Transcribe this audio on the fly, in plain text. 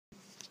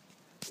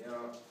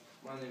Yeah,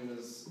 my name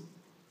is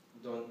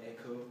Don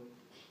Echo.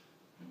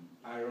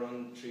 I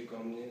run three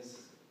companies,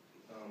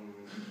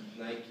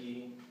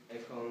 Nike,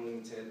 Echo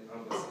Unlimited,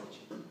 and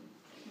Versace.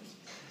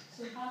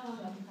 So how long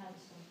have you had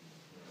some?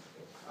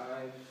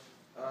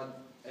 I've had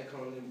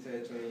Echo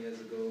Unlimited 20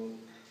 years ago.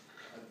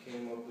 I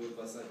came up with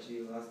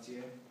Versace last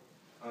year,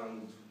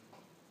 and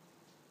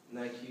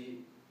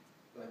Nike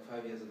like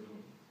 5 years ago,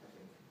 I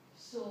think.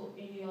 So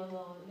in your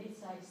letter, you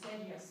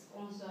said you have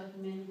sponsored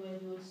many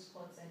well-known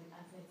sports and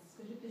athletes.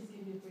 Could you please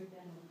give me a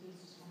breakdown of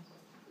those you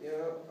sponsored?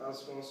 Yeah, I've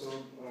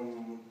sponsored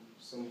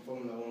some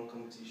Formula One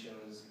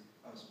competitions.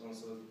 I've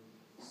sponsored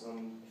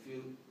some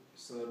few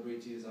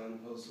celebrities, and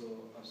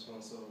also I've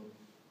sponsored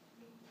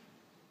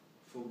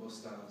football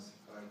stars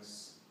like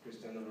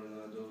Cristiano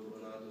Ronaldo,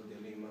 Ronaldo de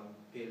Lima,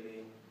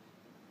 Pele,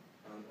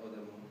 and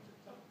other more.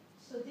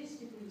 So these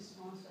people you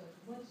sponsored,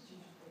 what did you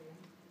do for them?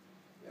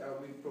 Yeah,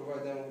 we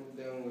provide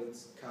them with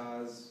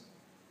cars,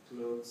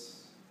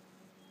 clothes,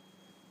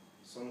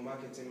 some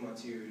marketing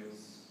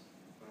materials,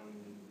 and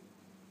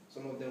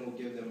some of them will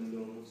give them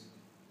loans.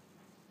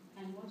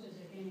 And what was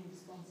your aim in the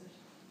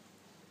sponsorship?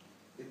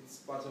 It's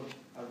part of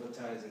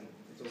advertising.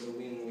 It was a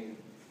win-win.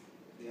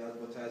 They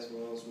advertise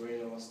for us,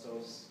 wearing our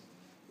stuffs.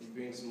 It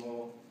brings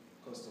more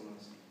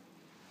customers.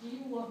 Do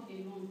you work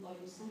alone or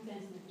you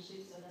sometimes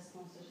negotiate with other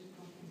sponsorship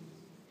companies?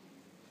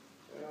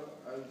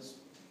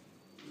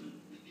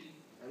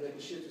 I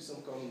negotiate with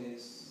some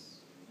companies.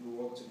 We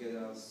work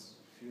together a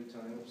few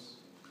times.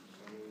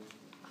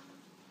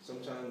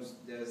 Sometimes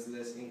there's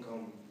less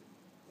income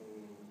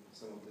in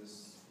some of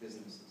these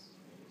businesses.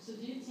 So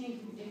do you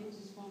think you'll be able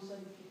to sponsor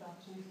the people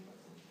at 20%?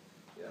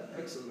 Yeah,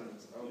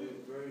 excellent. I'll be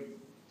very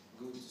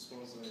good to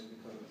sponsor it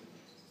because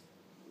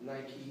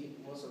Nike,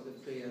 most of the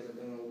players are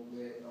going to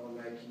wear our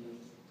Nike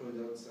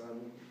products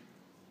and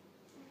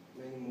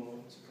many more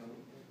to come.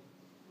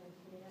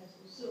 Okay,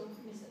 so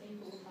Mr.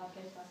 Eko, I'll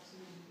get back to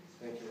you.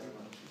 Thank you very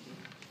much.